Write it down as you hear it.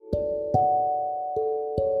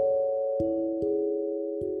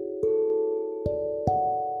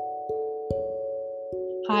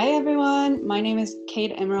Hi everyone, my name is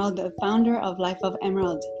Kate Emerald, the founder of Life of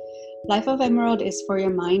Emerald. Life of Emerald is for your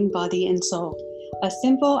mind, body, and soul. A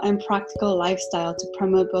simple and practical lifestyle to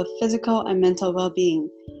promote both physical and mental well-being.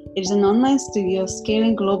 It is an online studio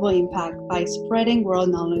scaling global impact by spreading world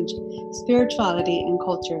knowledge, spirituality, and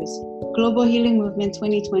cultures. Global Healing Movement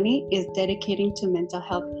 2020 is dedicating to mental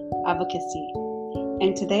health advocacy.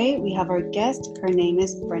 And today we have our guest. Her name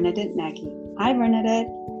is Bernadette Nagy. Hi, Bernadette.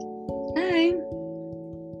 Hi.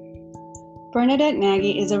 Bernadette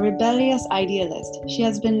Nagy is a rebellious idealist. She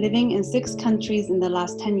has been living in 6 countries in the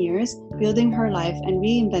last 10 years, building her life and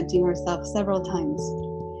reinventing herself several times.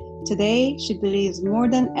 Today, she believes more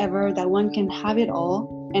than ever that one can have it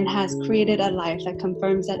all and has created a life that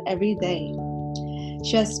confirms that every day.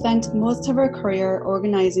 She has spent most of her career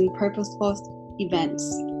organizing purposeful events.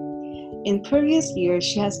 In previous years,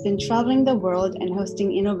 she has been traveling the world and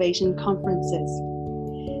hosting innovation conferences.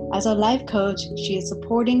 As a life coach, she is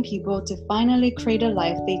supporting people to finally create a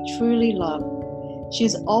life they truly love. She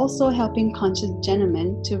is also helping conscious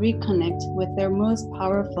gentlemen to reconnect with their most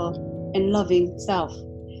powerful and loving self,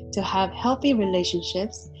 to have healthy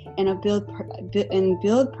relationships and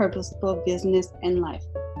build purposeful business and life.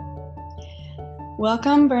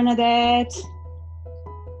 Welcome, Bernadette.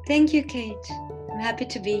 Thank you, Kate. I'm happy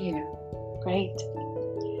to be here. Great.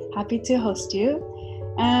 Happy to host you.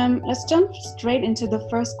 Let's jump straight into the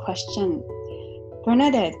first question.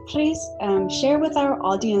 Bernadette, please share with our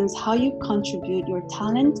audience how you contribute your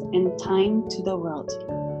talent and time to the world.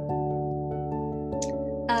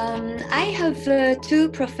 I have 2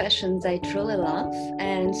 professions I truly love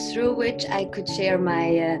and through which I could share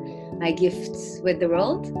my gifts with the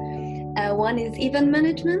world. One is event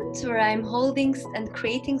management, where I'm holding and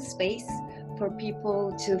creating space for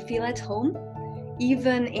people to feel at home,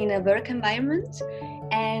 even in a work environment,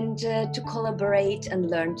 and to collaborate and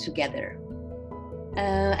learn together.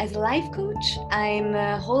 As a life coach, I'm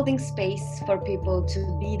holding space for people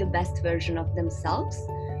to be the best version of themselves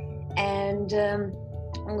and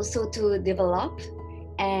also to develop,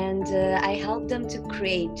 and I help them to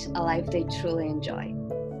create a life they truly enjoy.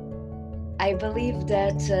 I believe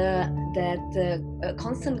that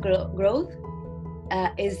constant growth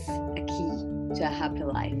is a key to a happy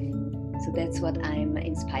life. So that's what I'm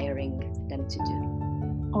inspiring them to do.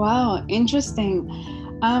 Wow, interesting.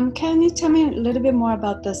 Can you tell me a little bit more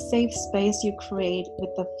about the safe space you create with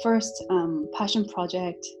the first passion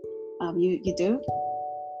project you do?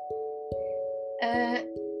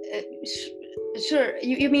 Sure.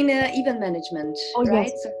 You mean event management, oh, right?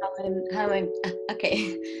 Yes. So how I'm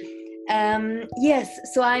okay. Yes.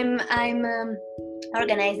 So I'm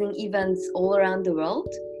organizing events all around the world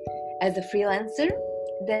as a freelancer.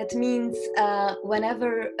 That means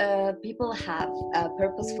whenever people have a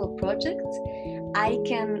purposeful project, I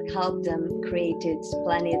can help them create it,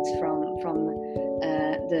 plan it from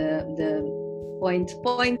the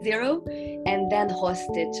point zero, and then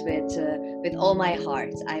host it with all my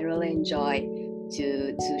heart. I really enjoy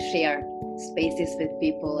to share spaces with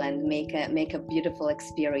people and make a beautiful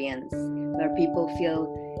experience where people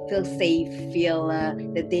feel safe, feel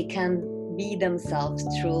that they can be themselves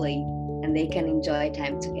truly, and they can enjoy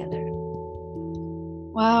time together.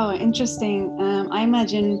 Wow, interesting. I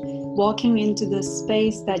imagine walking into the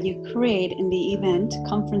space that you create in the event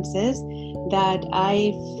conferences, that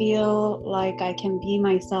I feel like I can be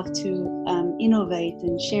myself to innovate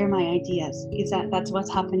and share my ideas. That's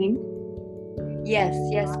what's happening? Yes,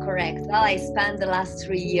 correct. Well, I spent the last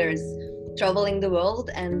 3 years traveling the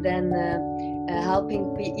world and then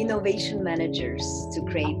helping innovation managers to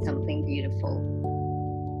create something beautiful.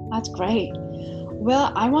 That's great.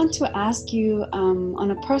 Well, I want to ask you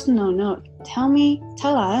on a personal note,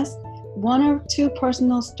 tell us 1 or 2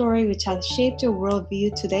 personal story which has shaped your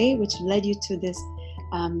worldview today, which led you to this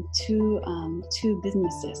two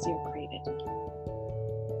businesses you created.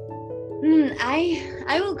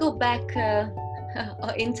 I will go back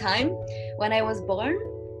in time when I was born.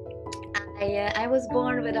 I was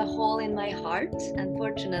born with a hole in my heart,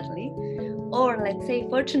 unfortunately, or let's say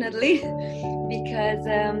fortunately, because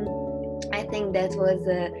I think that was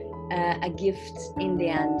a gift in the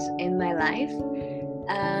end in my life.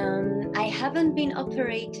 I haven't been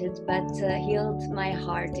operated, but healed my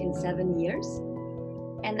heart in 7 years.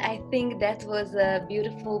 And I think that was a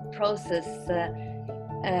beautiful process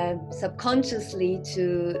subconsciously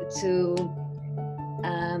to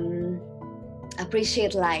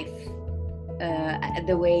appreciate life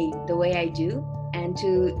the way I do, and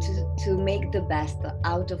to make the best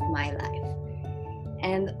out of my life.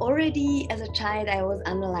 And already as a child, I was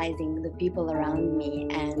analyzing the people around me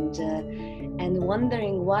and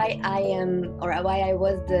wondering why I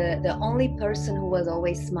was the only person who was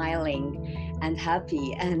always smiling and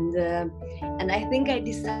happy. And I think I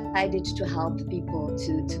decided to help people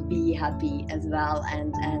to be happy as well.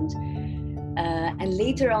 And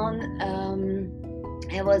later on,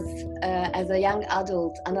 I was, as a young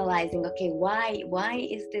adult, analyzing, okay, why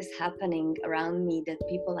is this happening around me, that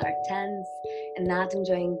people are tense and not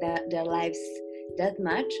enjoying their lives that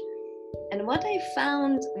much? And what I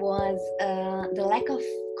found was the lack of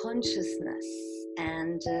consciousness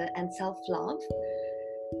and self-love,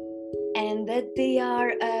 and that they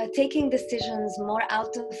are taking decisions more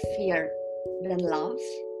out of fear than love.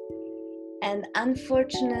 And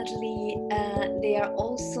unfortunately, they are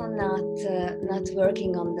also not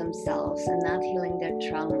working on themselves and not healing their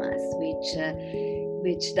traumas,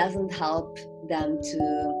 which doesn't help them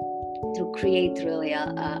to create really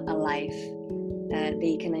a life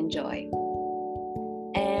they can enjoy.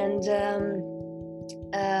 And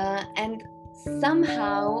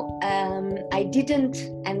somehow I didn't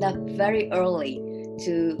end up very early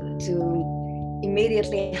to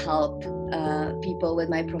immediately help people with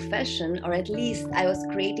my profession, or at least I was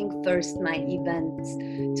creating first my events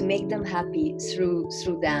to make them happy through a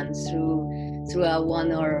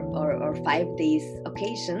 1 or 5 days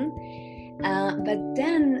occasion. But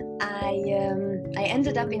then I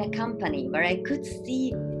ended up in a company where I could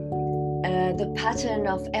see the pattern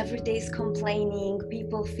of everyday's complaining,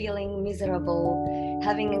 people feeling miserable,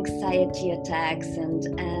 having anxiety attacks and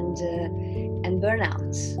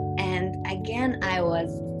burnout. And again,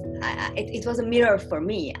 it was a mirror for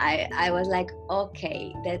me. I was like,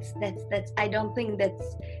 okay, that's I don't think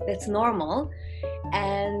that's normal.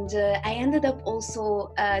 And I ended up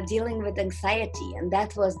also dealing with anxiety, and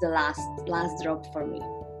that was the last drop for me.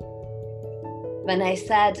 When I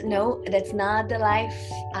said, no, that's not the life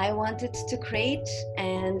I wanted to create,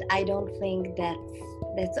 and I don't think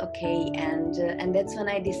that's okay. And that's when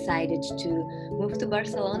I decided to move to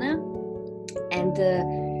Barcelona and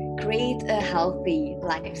create a healthy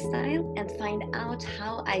lifestyle and find out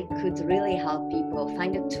how I could really help people,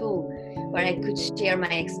 find a tool where I could share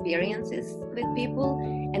my experiences with people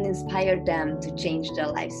and inspire them to change their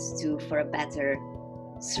lives too for a better,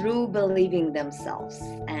 through believing themselves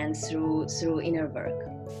and through inner work.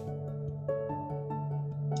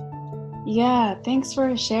 Yeah, thanks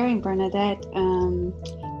for sharing, Bernadette.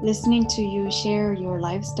 Listening to you share your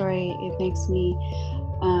life story, it makes me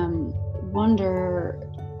wonder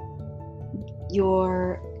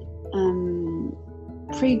your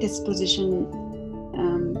predisposition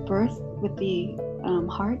birth with the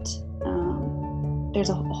heart. There's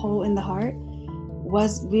a hole in the heart,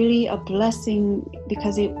 was really a blessing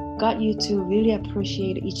because it got you to really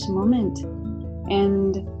appreciate each moment.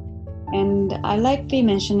 And I like the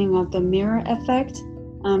mentioning of the mirror effect.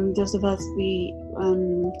 Those of us,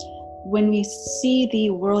 when we see the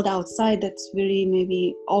world outside, that's really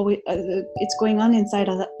maybe always it's going on inside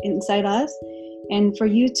us. And for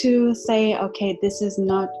you to say, okay, this is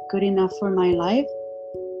not good enough for my life,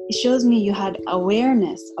 it shows me you had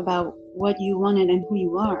awareness about what you wanted and who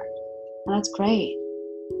you are. And that's great.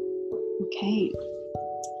 Okay.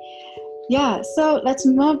 Yeah, so let's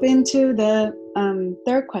move into the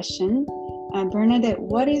third question. Bernadette,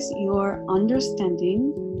 what is your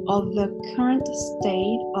understanding of the current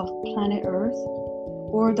state of planet Earth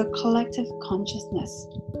or the collective consciousness?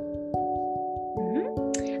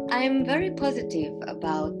 I'm very positive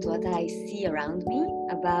about what I see around me,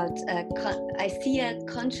 I see a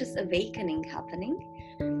conscious awakening happening.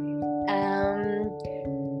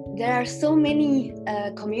 There are so many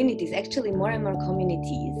communities, actually more and more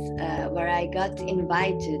communities, where I got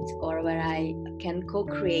invited or where I can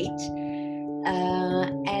co-create,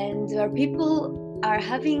 and where people are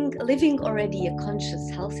living already a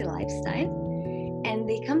conscious, healthy lifestyle, and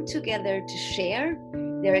they come together to share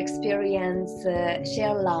their experience,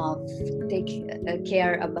 share love, take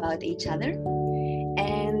care about each other,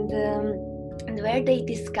 and where they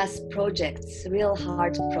discuss projects, real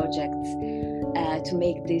hard projects, to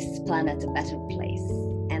make this planet a better place.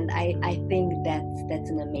 And I think that's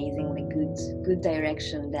an amazingly good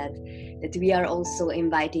direction that we are also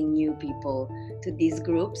inviting new people to these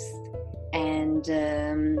groups and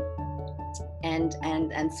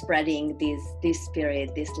spreading this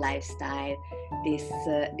spirit, this lifestyle,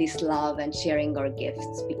 this love, and sharing our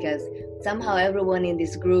gifts, because somehow everyone in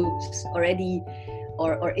these groups already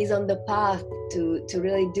or is on the path to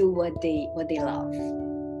really do what they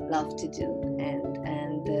love to do. And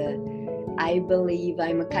I believe,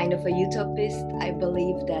 I'm a kind of a utopist. I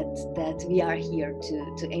believe that we are here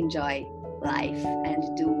to enjoy life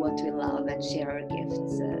and do what we love and share our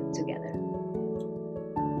gifts together.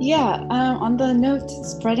 Yeah, on the note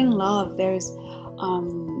spreading love, there's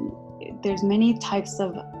many types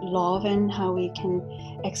of love and how we can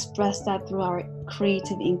express that through our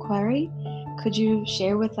creative inquiry. Could you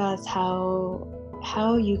share with us how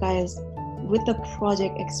you guys with the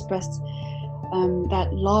project expressed that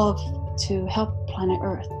love to help planet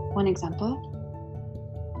Earth? One example.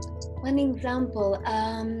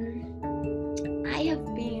 I have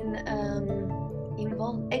been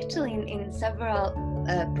involved actually in several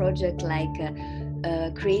projects like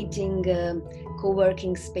creating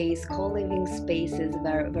co-working space, co-living spaces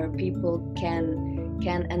where people can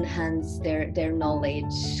enhance their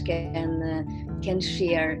knowledge, can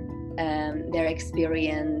share their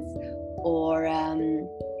experience, or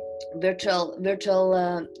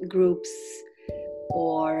virtual groups,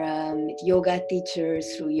 or yoga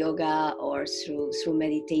teachers through yoga, or through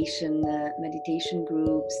meditation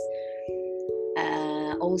groups.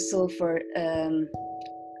 Also for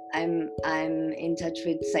I'm in touch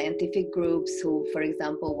with scientific groups who, for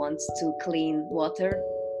example, wants to clean water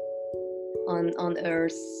on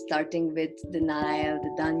Earth, starting with the Nile,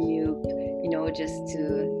 the Danube, just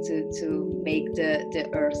to make the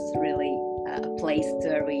Earth really a place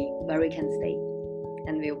where we can stay,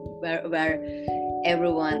 and where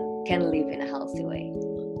everyone can live in a healthy way.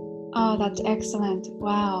 Oh, that's excellent!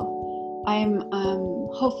 Wow, I'm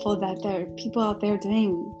hopeful that there are people out there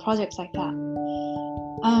doing projects like that.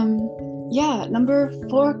 Yeah, number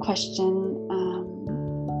 4 question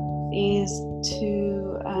is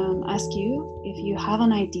to ask you, if you have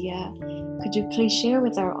an idea, could you please share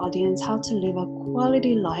with our audience how to live a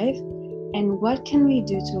quality life, and what can we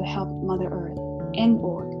do to help Mother Earth and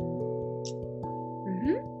org?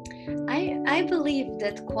 I believe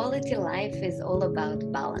that quality life is all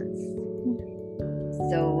about balance.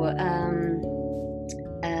 So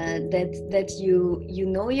that you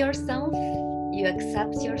know yourself, you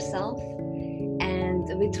accept yourself, and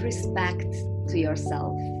with respect to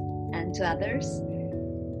yourself and to others.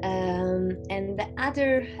 And the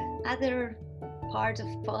other part of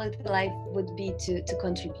quality life would be to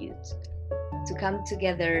contribute, to come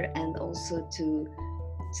together, and also to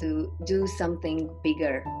do something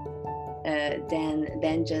bigger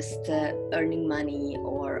than just earning money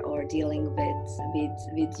or dealing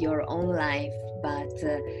with your own life,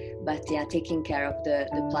 but yeah, taking care of the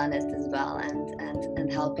planet as well,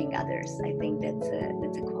 and helping others. I think that's a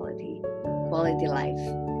quality life.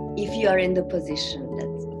 If you are in the position that,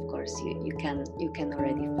 of course, you can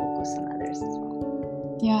already focus on others as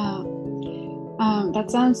well. Yeah,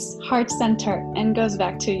 that sounds heart-centered and goes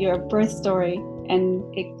back to your birth story, and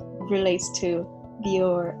it relates to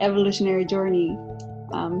your evolutionary journey,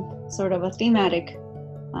 sort of a thematic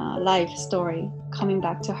life story, coming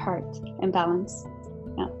back to heart and balance.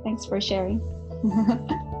 Yeah, thanks for sharing.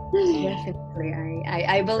 Definitely,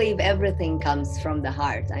 I believe everything comes from the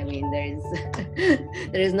heart. I mean,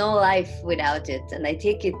 there is no life without it, and I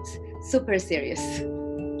take it super serious.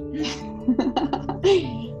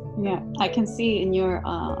 Yeah, I can see in your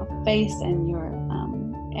face and your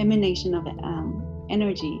emanation of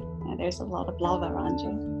energy. There's a lot of love around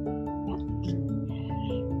you.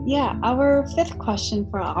 Yeah, our 5th question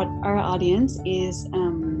for our audience is,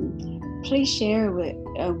 please share with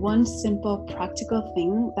one simple practical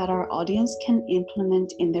thing that our audience can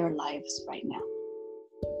implement in their lives right now.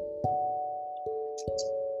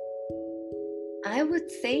 I would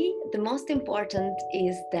say the most important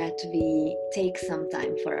is that we take some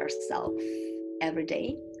time for ourselves every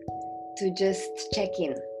day to just check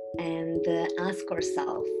in and ask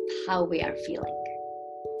ourselves how we are feeling,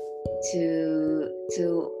 to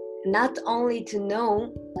not only to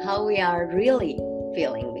know how we are really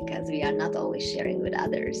feeling, because we are not always sharing with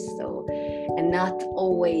others, so, and not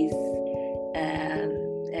always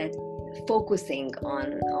focusing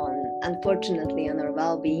on unfortunately on our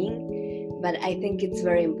well-being, but I think it's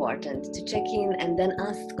very important to check in and then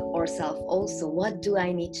ask ourselves also, what do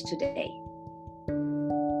I need today?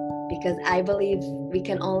 Because I believe we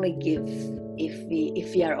can only give if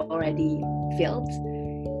we are already filled,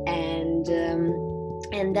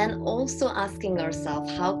 and then also asking ourselves,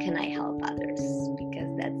 how can I help others?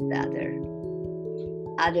 Because that's the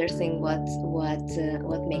other thing,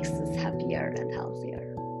 what makes us happier and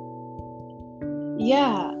healthier.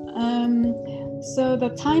 Yeah. So the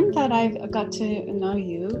time that I've got to know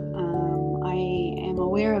you, I am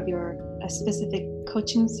aware of your specific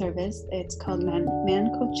coaching service. It's called Man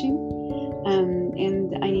Coaching, and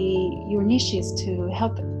your niche is to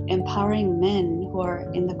help empowering men who are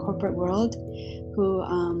in the corporate world, who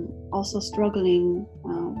also struggling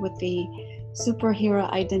with the superhero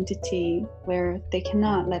identity where they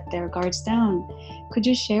cannot let their guards down. Could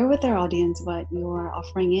you share with our audience what your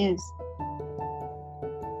offering is?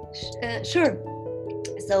 Sure.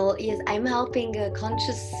 So yes, I'm helping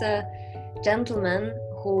conscious gentlemen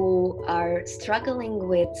who are struggling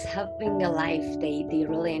with having a life they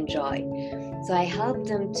really enjoy. So I help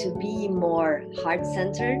them to be more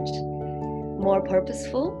heart-centered, more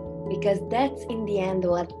purposeful, because that's in the end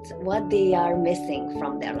what they are missing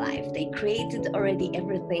from their life. They created already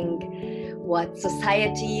everything what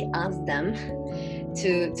society asked them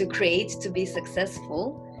to create to be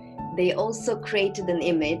successful. They also created an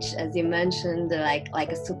image, as you mentioned, like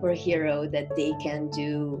a superhero, that they can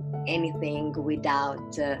do anything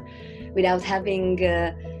without having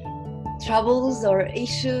troubles or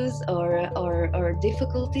issues or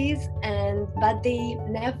difficulties, but they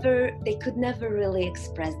could never really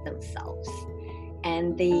express themselves,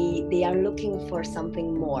 and they are looking for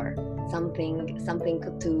something more, something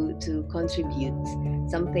to contribute,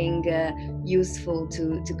 something useful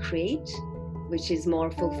to create, which is more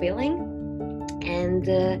fulfilling. And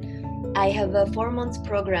I have a 4-month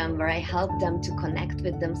program where I help them to connect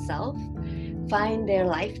with themselves, find their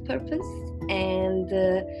life purpose, and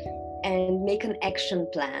make an action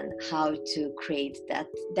plan how to create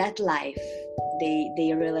that life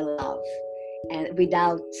they really love, and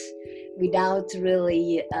without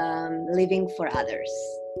really living for others,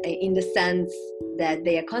 in the sense that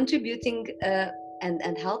they are contributing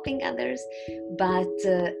and helping others, but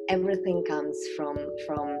everything comes from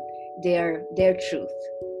their truth,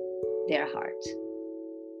 their heart.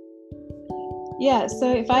 Yeah,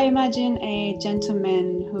 so if I imagine a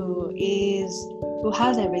gentleman who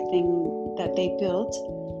has everything that they built,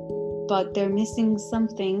 but they're missing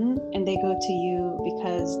something, and they go to you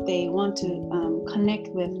because they want to connect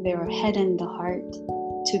with their head and the heart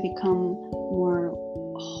to become more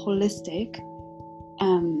holistic.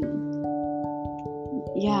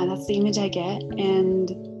 Yeah, that's the image I get, and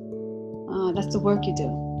that's the work you do.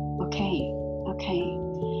 Okay.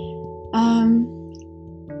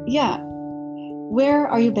 Yeah, where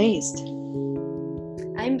are you based?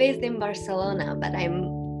 I'm based in Barcelona, but I'm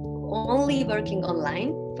only working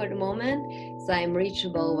online for the moment, so I'm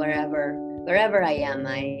reachable wherever I am.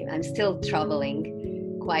 I'm still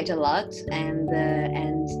traveling quite a lot, and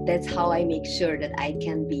that's how I make sure that I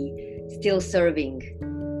can be still serving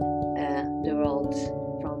the world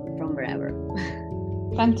from wherever.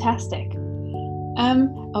 Fantastic.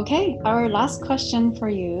 Okay, our last question for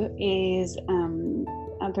you is,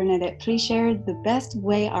 Bernadette, please share the best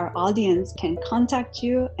way our audience can contact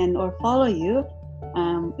you and or follow you,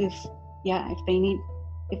 if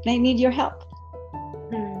they need your help.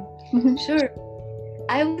 Sure.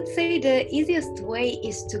 I would say the easiest way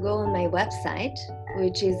is to go on my website,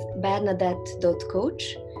 which is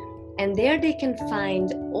bernadette.coach, and there they can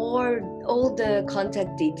find all the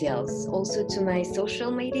contact details, also to my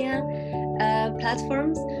social media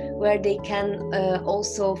platforms, where they can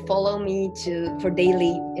also follow me for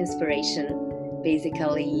daily inspiration,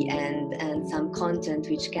 basically, and some content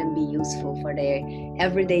which can be useful for their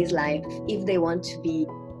everyday life if they want to be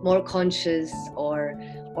more conscious, or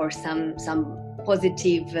some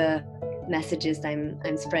positive messages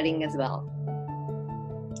I'm spreading as well.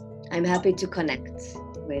 I'm happy to connect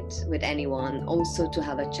with anyone, also to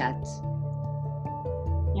have a chat.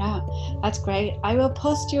 Yeah, that's great. I will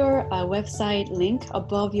post your website link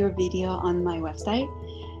above your video on my website.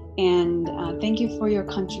 And thank you for your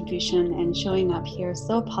contribution and showing up here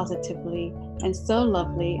so positively and so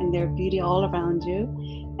lovely, and there's beauty all around you.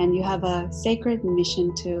 And you have a sacred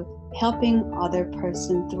mission to helping other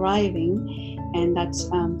person thriving, and that's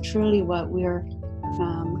truly what we're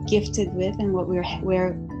gifted with, and what we're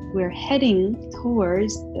heading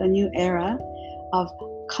towards a new era of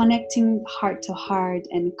connecting heart to heart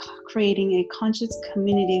and creating a conscious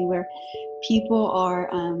community where people are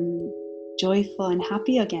joyful and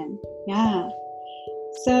happy again. Yeah.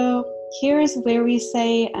 So here's where we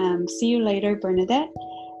say see you later, Bernadette.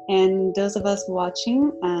 And those of us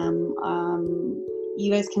watching, you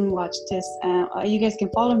guys can watch this. You guys can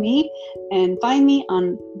follow me and find me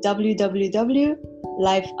on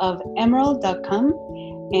www.lifeofemerald.com.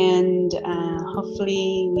 And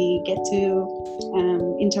hopefully we get to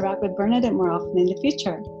interact with Bernadette more often in the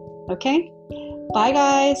future. Okay? Bye,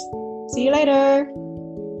 guys. See you later.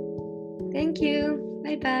 Thank you.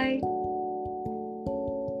 Bye-bye.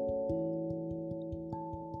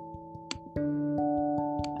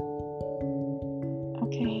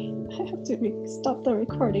 Okay, I have to stop the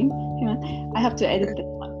recording. Hang on. I have to edit this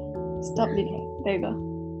one. Stop video. There you go.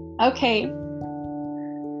 Okay.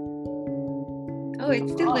 Oh,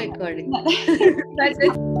 it's still recording. That's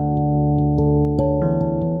it.